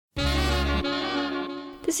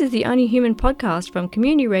This is the Only Human podcast from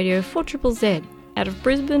Community Radio 4ZZZ out of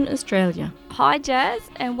Brisbane, Australia. Hi Jazz,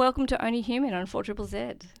 and welcome to Only Human on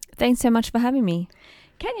 4ZZZ. Thanks so much for having me.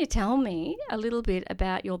 Can you tell me a little bit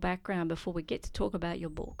about your background before we get to talk about your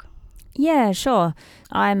book? Yeah, sure.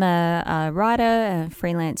 I'm a writer, a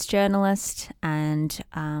freelance journalist, and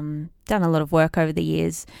done a lot of work over the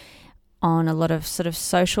years on a lot of sort of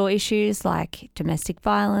social issues like domestic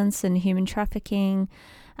violence and human trafficking.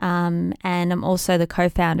 And I'm also the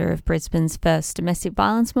co-founder of Brisbane's first domestic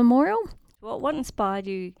violence memorial. Well, what inspired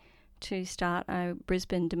you to start a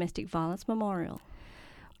Brisbane Domestic Violence Memorial?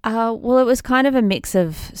 Well, it was kind of a mix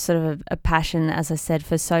of sort of a passion, as I said,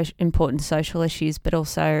 for important social issues, but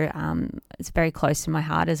also it's very close to my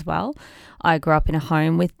heart as well. I grew up in a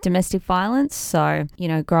home with domestic violence. So,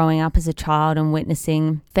 growing up as a child and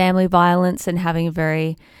witnessing family violence and having a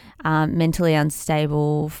very mentally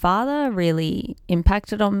unstable father really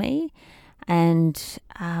impacted on me. And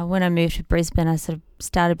when I moved to Brisbane, I sort of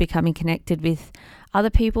started becoming connected with other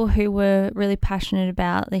people who were really passionate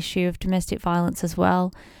about the issue of domestic violence as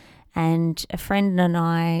well. And a friend and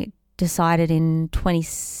I decided in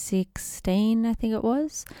 2016, I think it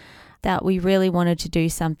was, that we really wanted to do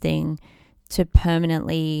something to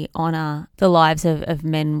permanently honour the lives of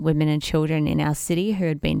men, women and children in our city who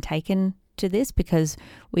had been taken to this, because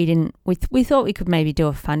we thought we could maybe do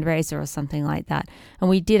a fundraiser or something like that. And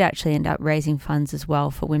we did actually end up raising funds as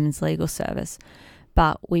well for Women's Legal Service.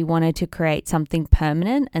 But we wanted to create something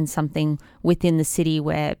permanent and something within the city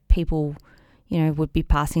where people, would be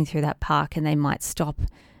passing through that park and they might stop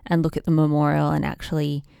and look at the memorial and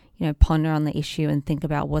actually, ponder on the issue and think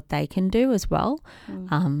about what they can do as well,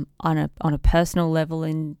 on a personal level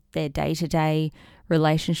in their day-to-day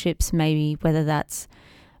relationships, maybe whether that's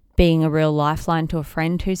being a real lifeline to a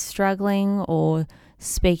friend who's struggling or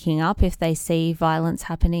speaking up if they see violence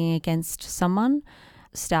happening against someone.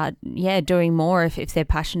 Start doing more if they're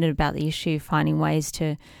passionate about the issue, finding ways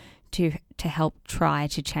to help try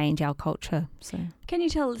to change our culture. So can you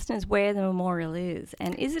tell listeners where the memorial is,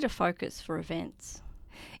 and is it a focus for events?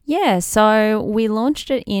 Yeah, so we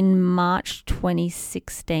launched it in March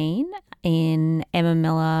 2016 in Emma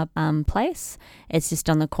Miller Place. It's just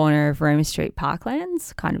on the corner of Roma Street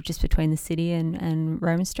Parklands, kind of just between the city and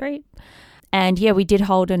Roma Street. And we did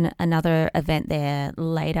hold another event there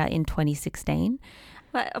later in 2016.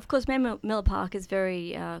 Well, of course, Miller Park is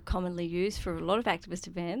very commonly used for a lot of activist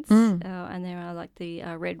events, and there are like the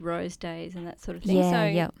Red Rose Days and that sort of thing.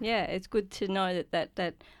 It's good to know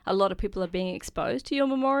that a lot of people are being exposed to your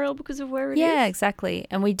memorial because of where it is. Yeah, exactly.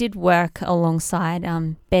 And we did work alongside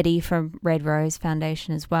Betty from Red Rose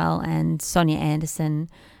Foundation as well, and Sonia Anderson.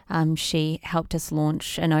 She helped us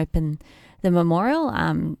launch and open the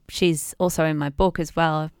memorial. She's also in my book as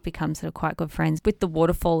well. I've become sort of quite good friends with the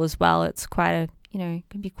waterfall as well. It's quite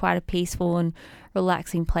can be quite a peaceful and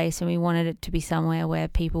relaxing place, and we wanted it to be somewhere where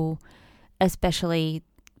people, especially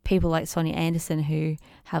people like Sonia Anderson who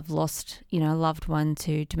have lost, a loved one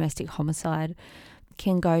to domestic homicide,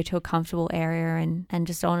 can go to a comfortable area and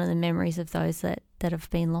just honour the memories of those that have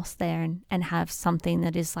been lost there, and have something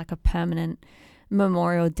that is like a permanent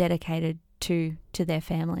memorial dedicated to their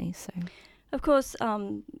family. So, of course,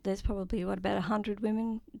 there's probably about 100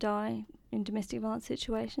 women die in domestic violence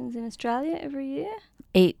situations in Australia every year.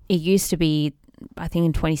 It used to be, I think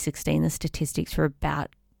in 2016, the statistics were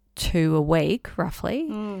about 2 a week,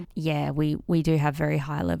 roughly. Yeah, we do have very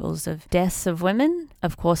high levels of deaths of women.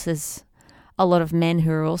 Of course, there's a lot of men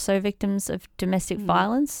who are also victims of domestic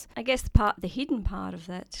violence. I guess the hidden part of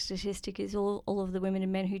that statistic is all of the women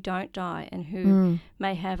and men who don't die and who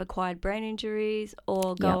may have acquired brain injuries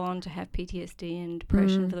or go on to have PTSD and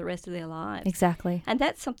depression for the rest of their lives. Exactly. And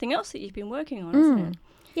that's something else that you've been working on, isn't it?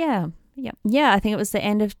 Yeah, I think it was the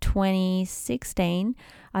end of 2016.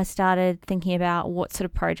 I started thinking about what sort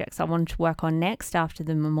of projects I wanted to work on next after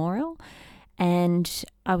the memorial. And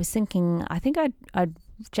I was thinking, I think I'd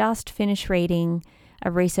just finished reading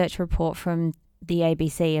a research report from the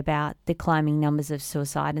ABC about the climbing numbers of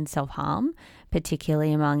suicide and self-harm,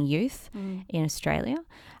 particularly among youth in Australia.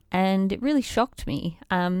 And it really shocked me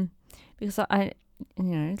because I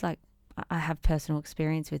have personal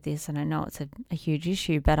experience with this, and I know it's a huge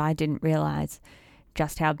issue, but I didn't realise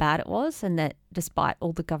just how bad it was, and that despite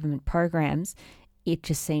all the government programs, it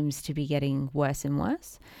just seems to be getting worse and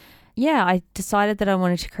worse. Yeah, I decided that I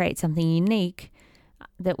wanted to create something unique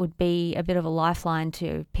that would be a bit of a lifeline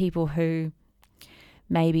to people who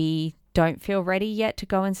maybe don't feel ready yet to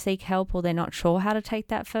go and seek help, or they're not sure how to take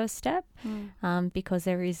that first step, because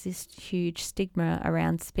there is this huge stigma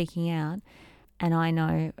around speaking out. And I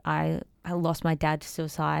know I lost my dad to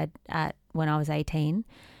suicide when I was 18.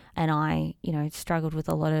 And I, struggled with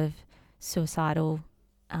a lot of suicidal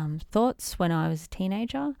thoughts when I was a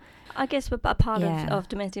teenager. I guess a part of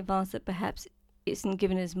domestic violence that perhaps isn't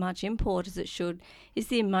given as much import as it should is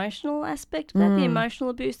the emotional aspect of that, the emotional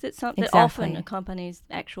abuse that often accompanies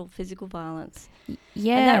actual physical violence.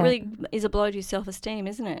 Yeah. And that really is a blow to your self-esteem,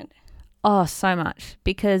 isn't it? Oh, so much,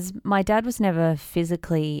 because my dad was never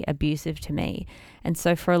physically abusive to me. And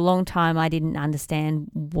so for a long time, I didn't understand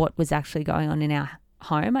what was actually going on in our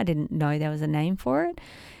home. I didn't know there was a name for it,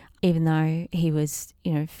 even though he was,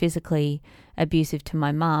 physically abusive to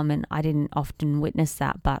my mum, and I didn't often witness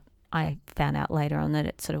that, but I found out later on that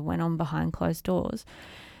it sort of went on behind closed doors.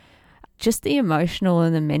 Just the emotional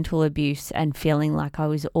and the mental abuse and feeling like I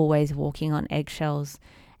was always walking on eggshells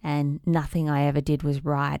and nothing I ever did was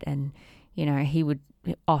right. And, he would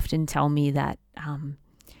often tell me that,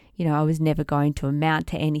 I was never going to amount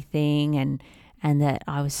to anything and that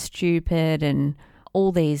I was stupid and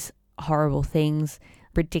all these horrible things,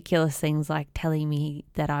 ridiculous things like telling me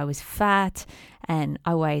that I was fat and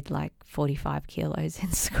I weighed like 45 kilos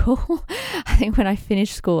in school. I think when I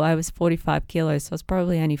finished school, I was 45 kilos. So I was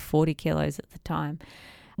probably only 40 kilos at the time.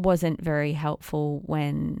 Wasn't very helpful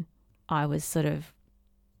when I was sort of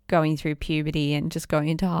going through puberty and just going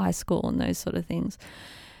into high school and those sort of things.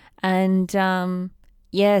 And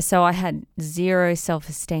so I had zero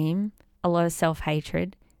self-esteem, a lot of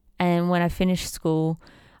self-hatred. And when I finished school,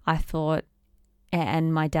 I thought,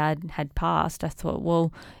 and my dad had passed, I thought,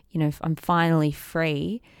 well, if I'm finally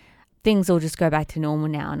free, things will just go back to normal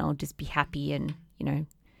now and I'll just be happy and,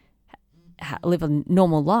 live a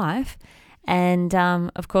normal life. And,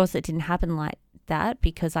 of course, it didn't happen like that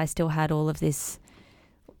because I still had all of this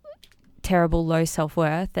terrible low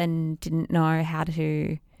self-worth and didn't know how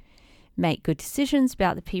to make good decisions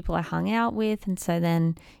about the people I hung out with. And so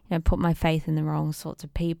then, put my faith in the wrong sorts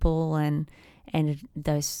of people and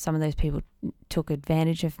some of those people took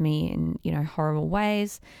advantage of me in, horrible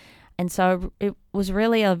ways. And so it was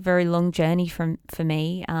really a very long journey for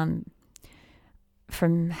me,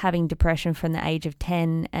 from having depression from the age of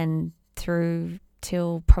 10 and through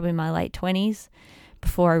till probably my late 20s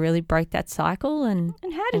before I really broke that cycle. And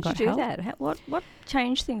how did you do that? What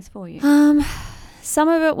changed things for you? Some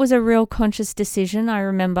of it was a real conscious decision. I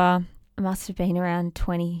remember I must have been around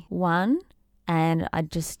 21 and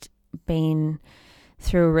I'd just been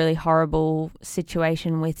through a really horrible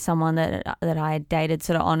situation with someone that I had dated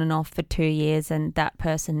sort of on and off for 2 years, and that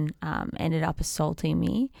person ended up assaulting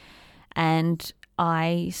me. And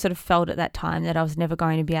I sort of felt at that time that I was never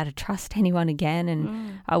going to be able to trust anyone again,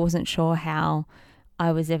 and I wasn't sure how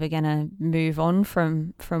I was ever going to move on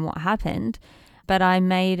from what happened. But I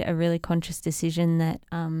made a really conscious decision that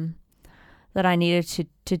that I needed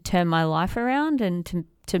to turn my life around and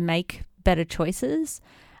to make better choices.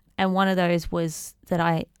 And one of those was that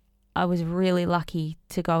I was really lucky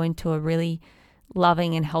to go into a really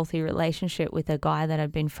loving and healthy relationship with a guy that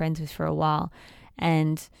I'd been friends with for a while.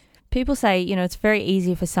 And people say, it's very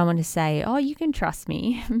easy for someone to say, oh, you can trust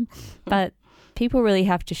me. But people really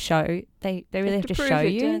have to show, they really have to show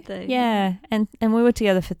you. Don't they? Yeah. And we were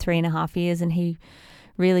together for 3.5 years, and he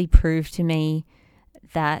really proved to me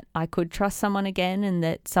that I could trust someone again and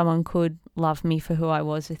that someone could love me for who I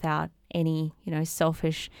was without any,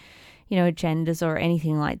 selfish, agendas or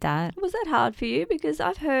anything like that. Was that hard for you? Because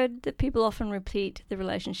I've heard that people often repeat the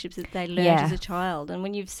relationships that they learned as a child. And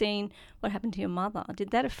when you've seen what happened to your mother,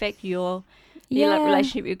 did that affect the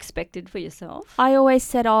relationship you expected for yourself? I always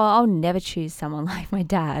said, I'll never choose someone like my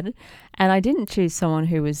dad. And I didn't choose someone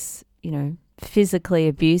who was, physically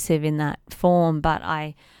abusive in that form, but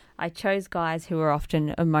I chose guys who were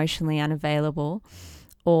often emotionally unavailable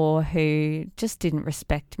or who just didn't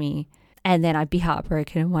respect me. And then I'd be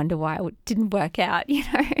heartbroken and wonder why it didn't work out,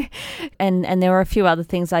 And there were a few other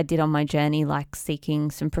things I did on my journey, like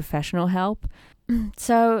seeking some professional help.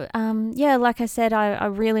 So, like I said, I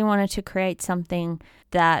really wanted to create something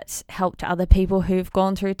that helped other people who've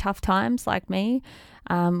gone through tough times like me.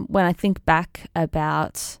 When I think back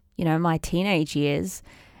about, my teenage years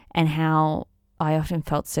and how I often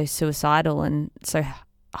felt so suicidal and so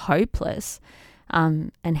hopeless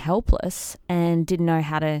and helpless and didn't know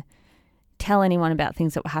how to tell anyone about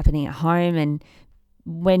things that were happening at home. And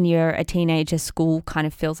when you're a teenager, school kind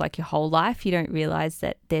of feels like your whole life. You don't realize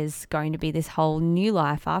that there's going to be this whole new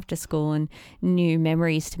life after school and new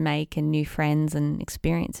memories to make and new friends and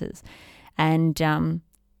experiences. And,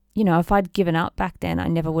 if I'd given up back then, I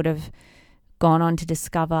never would have gone on to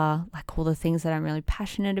discover like all the things that I'm really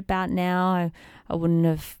passionate about now. I wouldn't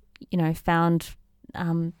have, found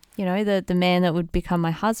the man that would become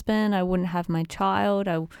my husband. I wouldn't have my child.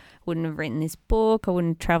 I wouldn't have written this book. I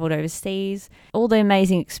wouldn't have traveled overseas. All the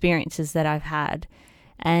amazing experiences that I've had.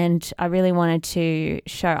 And I really wanted to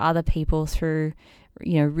show other people through,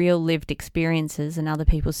 real lived experiences and other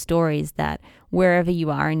people's stories that wherever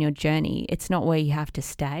you are in your journey, it's not where you have to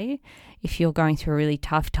stay. If you're going through a really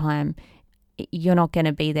tough time, you're not going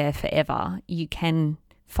to be there forever. You can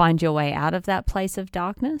find your way out of that place of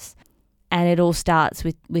darkness. And it all starts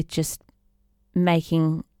with just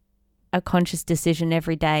making a conscious decision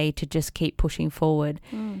every day to just keep pushing forward.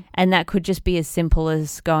 And that could just be as simple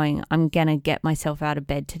as going, I'm going to get myself out of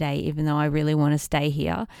bed today, even though I really want to stay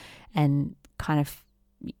here, and kind of,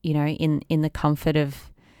 in the comfort of,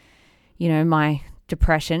 my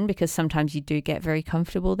depression, because sometimes you do get very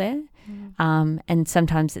comfortable there. And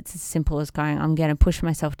sometimes it's as simple as going, I'm going to push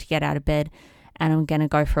myself to get out of bed, and I'm going to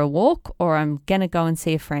go for a walk, or I'm going to go and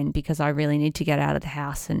see a friend because I really need to get out of the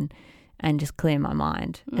house and just clear my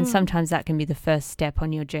mind. And sometimes that can be the first step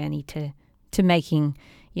on your journey to making,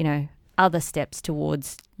 other steps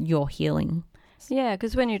towards your healing. Yeah,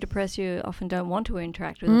 because when you're depressed, you often don't want to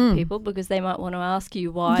interact with other people because they might want to ask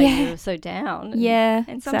you why you're so down.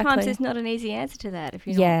 And sometimes there's not an easy answer to that if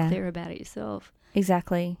you're not clear about it yourself.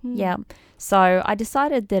 Exactly. Yeah. So I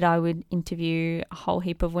decided that I would interview a whole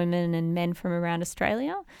heap of women and men from around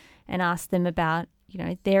Australia and ask them about,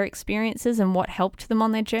 their experiences and what helped them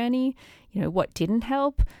on their journey, what didn't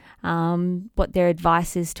help, what their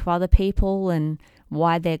advice is to other people, and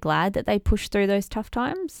why they're glad that they pushed through those tough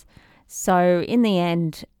times. So in the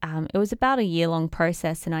end, it was about a year-long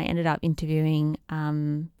process, and I ended up interviewing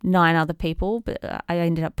 9 other people, but I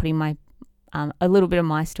ended up putting my a little bit of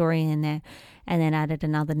my story in there, and then added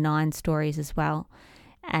another 9 stories as well.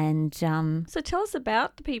 And so tell us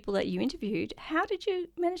about the people that you interviewed. How did you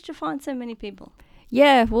manage to find so many people?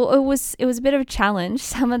 Yeah, well, it was a bit of a challenge.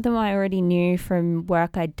 Some of them I already knew from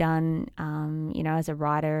work I'd done, as a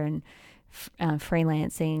writer and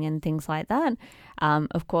freelancing and things like that.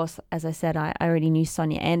 Of course, as I said, I already knew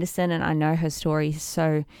Sonia Anderson, and I know her story is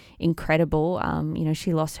so incredible.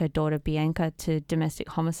 She lost her daughter Bianca to domestic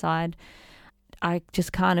homicide. I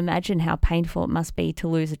just can't imagine how painful it must be to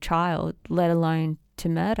lose a child, let alone to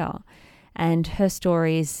murder. And her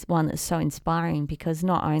story is one that's so inspiring because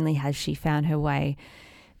not only has she found her way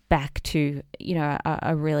back to,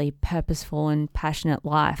 a really purposeful and passionate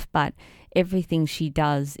life, but everything she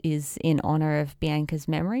does is in honor of Bianca's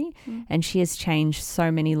memory. And she has changed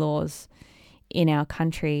so many laws in our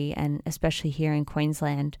country, and especially here in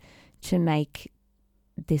Queensland, to make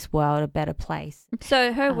this world a better place.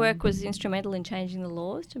 So her work was instrumental in changing the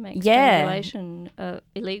laws to make strangulation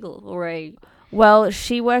illegal, or Well,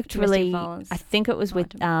 she worked really, violence. I think it was with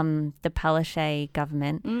the Palaszczuk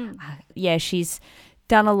government. She's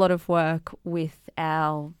done a lot of work with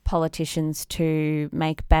our politicians to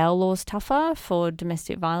make bail laws tougher for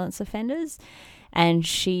domestic violence offenders. And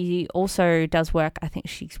she also does work, I think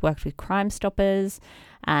she's worked with Crime Stoppers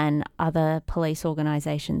and other police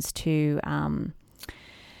organisations to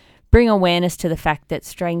bring awareness to the fact that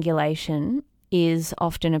strangulation is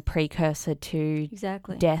often a precursor to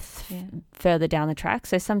death further down the track.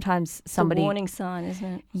 So sometimes somebody... It's a warning sign, isn't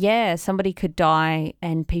it? Yeah, somebody could die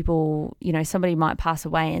and people, somebody might pass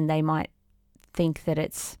away and they might think that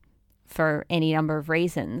it's for any number of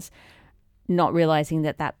reasons, not realising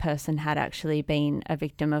that that person had actually been a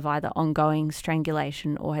victim of either ongoing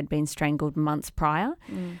strangulation or had been strangled months prior.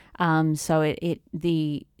 So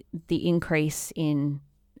the increase in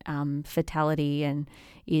fatality and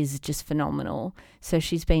is just phenomenal. So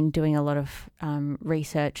she's been doing a lot of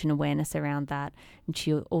research and awareness around that, and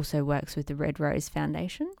she also works with the Red Rose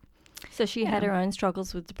Foundation. So she had her own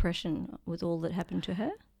struggles with depression with all that happened to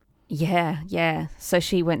her? Yeah. So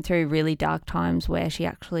she went through really dark times where she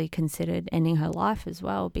actually considered ending her life as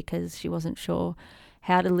well because she wasn't sure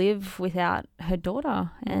how to live without her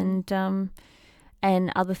daughter.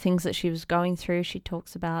 And other things that she was going through. She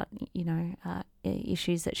talks about,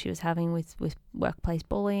 issues that she was having with workplace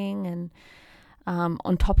bullying and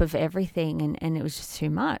on top of everything. And it was just too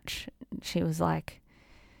much. She was like,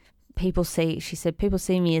 people see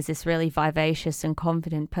me as this really vivacious and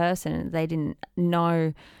confident person. And they didn't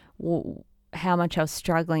know how much I was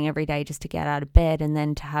struggling every day just to get out of bed, and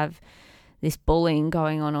then to have this bullying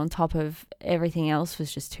going on top of everything else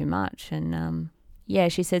was just too much. And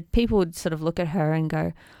she said people would sort of look at her and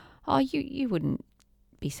go, oh, you wouldn't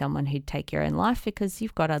be someone who'd take your own life because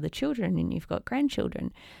you've got other children and you've got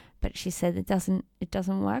grandchildren. But she said it doesn't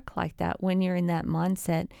work like that. When you're in that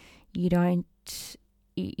mindset, you don't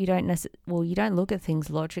look at things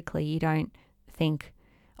logically. You don't think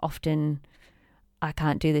often, I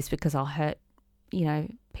can't do this because I'll hurt you know,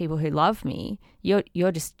 people who love me.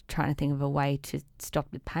 You're just trying to think of a way to stop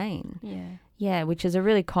the pain. Yeah, which is a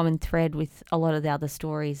really common thread with a lot of the other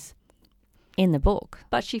stories in the book.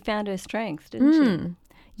 But she found her strength, didn't she?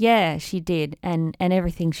 Yeah, she did. And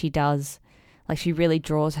everything she does, like, she really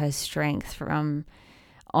draws her strength from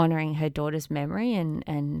honouring her daughter's memory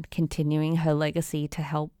and continuing her legacy to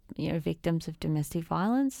help, you know, victims of domestic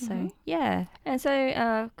violence. So, yeah. And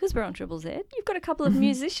so, because we're on Triple Z, you've got a couple of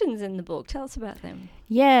musicians in the book. Tell us about them.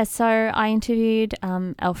 Yeah, so I interviewed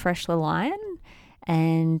Alfresh Lalion,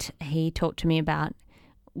 and he talked to me about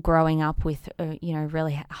growing up with, you know,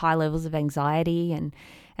 really high levels of anxiety and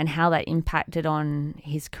how that impacted on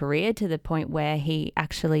his career to the point where he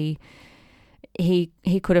actually... He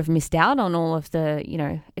could have missed out on all of the, you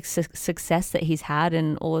know, success that he's had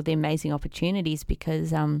and all of the amazing opportunities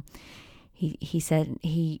because he said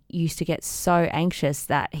he used to get so anxious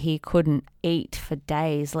that he couldn't eat for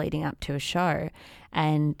days leading up to a show.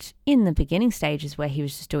 And in the beginning stages where he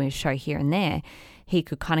was just doing a show here and there, he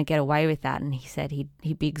could kind of get away with that. And he said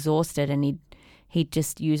he'd be exhausted and he'd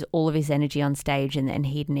just use all of his energy on stage and then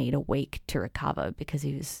he'd need a week to recover because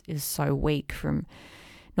he was so weak from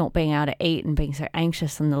not being able to eat and being so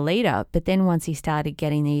anxious on the lead up. But then once he started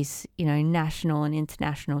getting these, you know, national and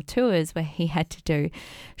international tours where he had to do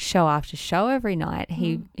show after show every night,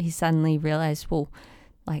 he suddenly realized, well,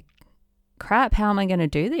 like, crap, how am I going to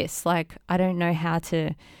do this? Like, I don't know how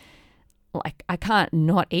to, like, I can't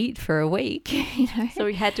not eat for a week, you know. So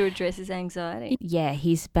he had to address his anxiety. Yeah,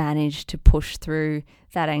 he's managed to push through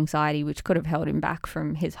that anxiety, which could have held him back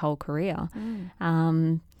from his whole career.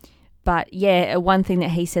 But yeah, one thing that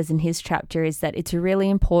he says in his chapter is that it's really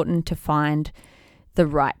important to find the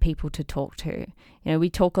right people to talk to. You know, we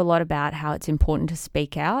talk a lot about how it's important to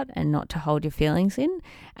speak out and not to hold your feelings in,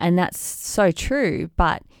 and that's so true,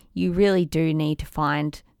 but you really do need to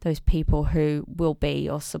find those people who will be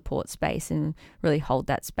your support space and really hold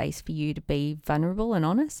that space for you to be vulnerable and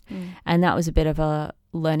honest. And that was a bit of a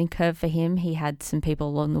learning curve for him. He had some people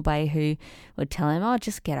along the way who would tell him, oh,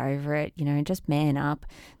 just get over it, you know, just man up.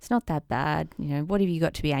 It's not that bad. You know, what have you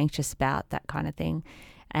got to be anxious about? That kind of thing.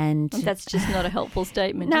 And that's just not a helpful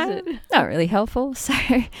statement, no, is it? Not really helpful. So,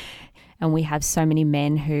 and we have so many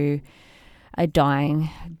men who are dying,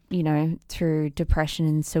 you know, through depression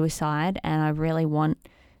and suicide. And I really want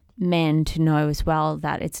men to know as well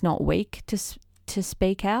that it's not weak to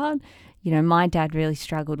speak out. You know, my dad really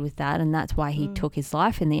struggled with that, and that's why he took his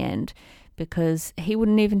life in the end, because he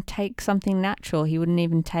wouldn't even take something natural. He wouldn't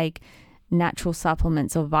even take natural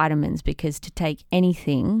supplements or vitamins, because to take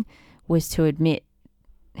anything was to admit,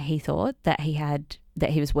 he thought, that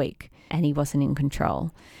he was weak and he wasn't in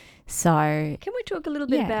control. So can we talk a little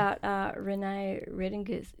bit about Rene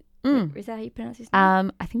Redingus? Is that how you pronounce his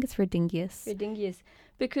name? I think it's Redingius. Redingius.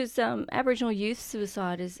 Because Aboriginal youth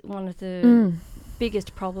suicide is one of the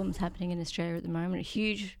biggest problems happening in Australia at the moment.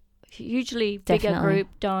 A hugely bigger group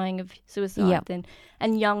dying of suicide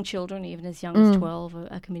and young children, even as young as 12,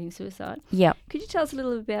 are committing suicide. Yep. Could you tell us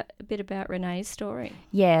a bit about Renee's story?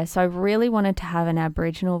 Yeah, so I really wanted to have an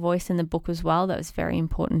Aboriginal voice in the book as well. That was very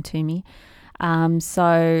important to me.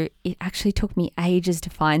 So it actually took me ages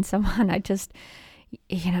to find someone. I just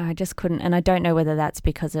couldn't. And I don't know whether that's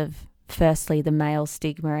because of, firstly, the male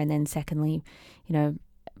stigma, and then secondly, you know,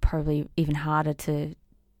 probably even harder to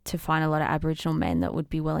find a lot of Aboriginal men that would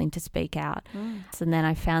be willing to speak out. And then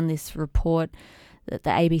I found this report that the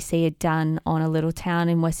ABC had done on a little town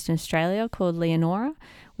in Western Australia called Leonora,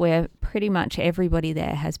 where pretty much everybody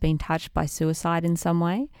there has been touched by suicide in some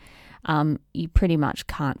way. You pretty much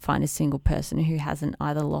can't find a single person who hasn't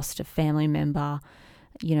either lost a family member,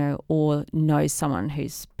 you know, or knows someone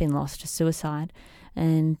who's been lost to suicide.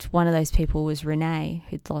 And one of those people was Renee,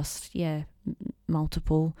 who'd lost,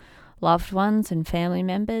 multiple loved ones and family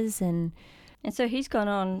members. And so he's gone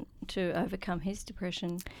on to overcome his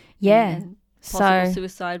depression. Yeah. And possible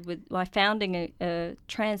suicide by founding a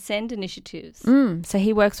Transcend Initiatives. So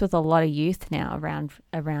he works with a lot of youth now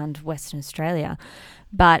around Western Australia.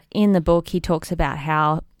 But in the book, he talks about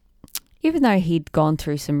how, even though he'd gone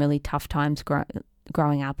through some really tough times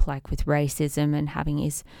growing up, like with racism and having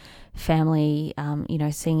his family,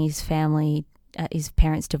 seeing his family, his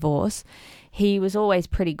parents divorce, he was always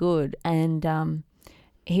pretty good. And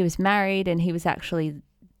he was married, and he was actually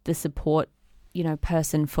the support,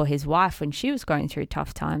 person for his wife when she was going through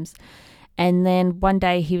tough times. And then one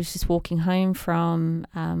day he was just walking home from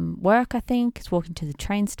work, I think. He's walking to the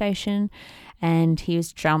train station, and he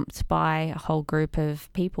was jumped by a whole group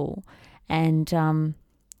of people. And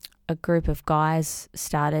a group of guys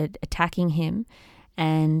started attacking him,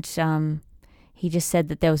 and he just said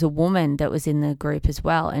that there was a woman that was in the group as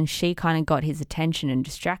well, and she kind of got his attention and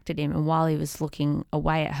distracted him. And while he was looking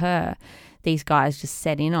away at her, these guys just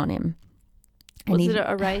set in on him. And was it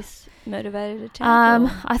a race motivated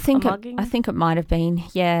attack? I think it might have been,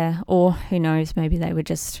 yeah. Or who knows? Maybe they were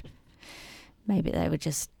just I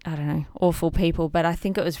don't know, awful people. But I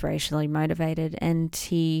think it was racially motivated. And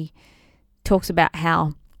he talks about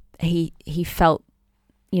how he felt,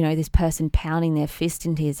 this person pounding their fist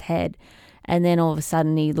into his head. And then all of a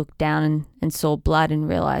sudden he looked down and saw blood and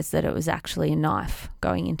realised that it was actually a knife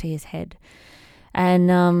going into his head.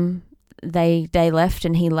 And they left,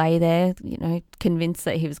 and he lay there, convinced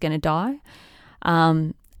that he was going to die.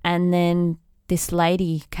 And then this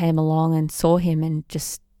lady came along and saw him and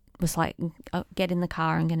just was like, oh, get in the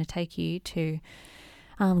car, I'm going to take you to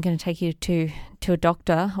a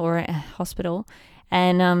doctor or a hospital.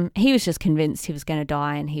 And he was just convinced he was going to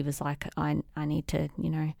die, and he was like, I need to,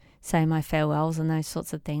 say my farewells and those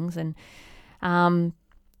sorts of things. And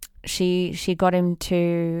she got him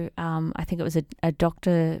to, I think it was a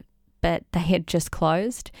doctor, but they had just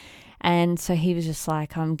closed. And so he was just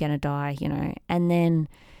like, I'm going to die, And then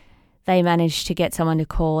they managed to get someone to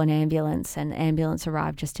call an ambulance, and the ambulance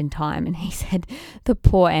arrived just in time. And he said the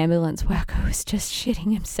poor ambulance worker was just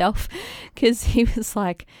shitting himself because he was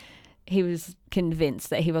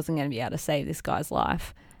convinced that he wasn't going to be able to save this guy's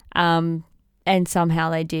life. And somehow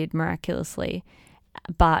they did, miraculously.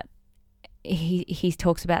 But he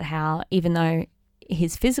talks about how even though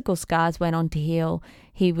his physical scars went on to heal,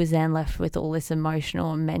 he was then left with all this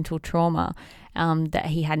emotional and mental trauma that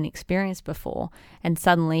he hadn't experienced before. And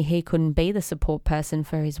suddenly he couldn't be the support person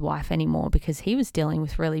for his wife anymore because he was dealing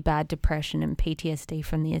with really bad depression and PTSD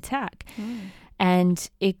from the attack. And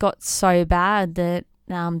it got so bad that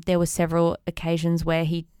there were several occasions where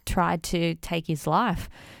he tried to take his life.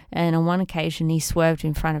 And on one occasion he swerved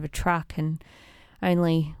in front of a truck and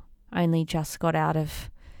only just got out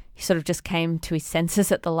of... He sort of just came to his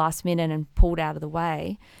senses at the last minute and pulled out of the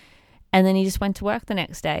way. And then he just went to work the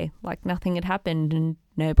next day like nothing had happened, and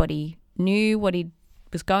nobody knew what he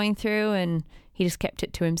was going through, and he just kept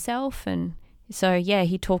it to himself. And so, yeah,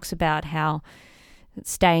 he talks about how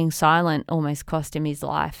staying silent almost cost him his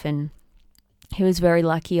life. And he was very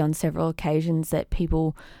lucky on several occasions that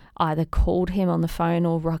people either called him on the phone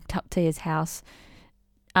or rocked up to his house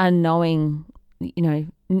unknowing,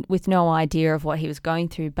 with no idea of what he was going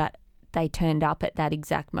through, but they turned up at that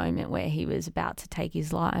exact moment where he was about to take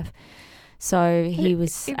his life. So he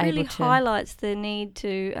was able to... It really highlights the need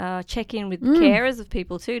to check in with carers of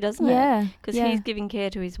people too, doesn't it? Because he's giving care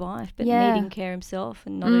to his wife, but needing care himself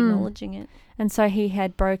and not acknowledging it. And so he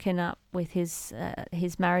had broken up with his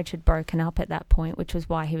marriage had broken up at that point, which was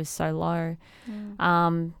why he was so low.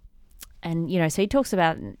 And, so he talks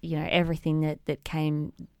about, everything that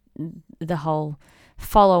came, the whole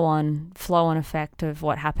flow-on effect of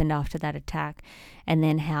what happened after that attack, and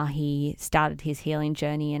then how he started his healing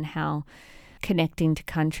journey, and how connecting to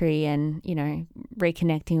country and,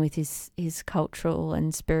 reconnecting with his cultural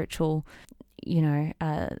and spiritual,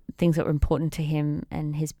 things that were important to him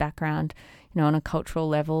and his background, on a cultural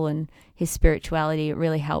level, and his spirituality, it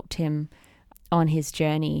really helped him on his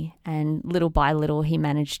journey. And little by little he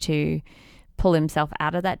managed to pull himself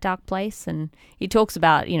out of that dark place. And he talks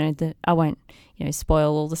about, I won't,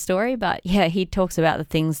 spoil all the story, but yeah, he talks about the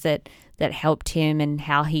things that helped him and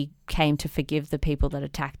how he came to forgive the people that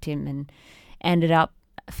attacked him, and ended up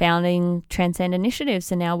founding Transcend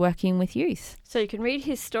Initiatives and now working with youth. So you can read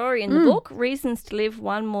his story in the book, Reasons to Live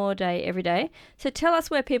One More Day Every Day. So tell us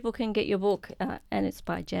where people can get your book, and it's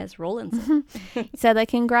by Jaz Rawlinson. So they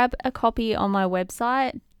can grab a copy on my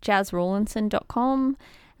website, jazrawlinson.com.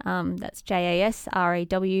 That's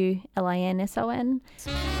JASRAWLINSON.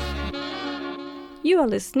 You are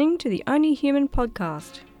listening to the Only Human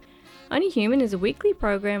podcast. Only Human is a weekly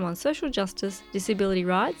program on social justice, disability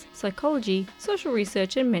rights, psychology, social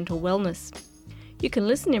research and mental wellness. You can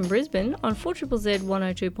listen in Brisbane on 4ZZZ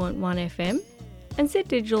 102.1 FM and Zed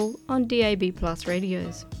Digital on DAB Plus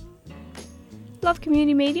radios. Love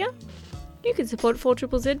community media? You can support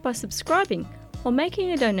 4ZZZ by subscribing or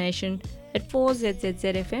making a donation at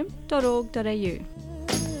 4ZZZFM.org.au.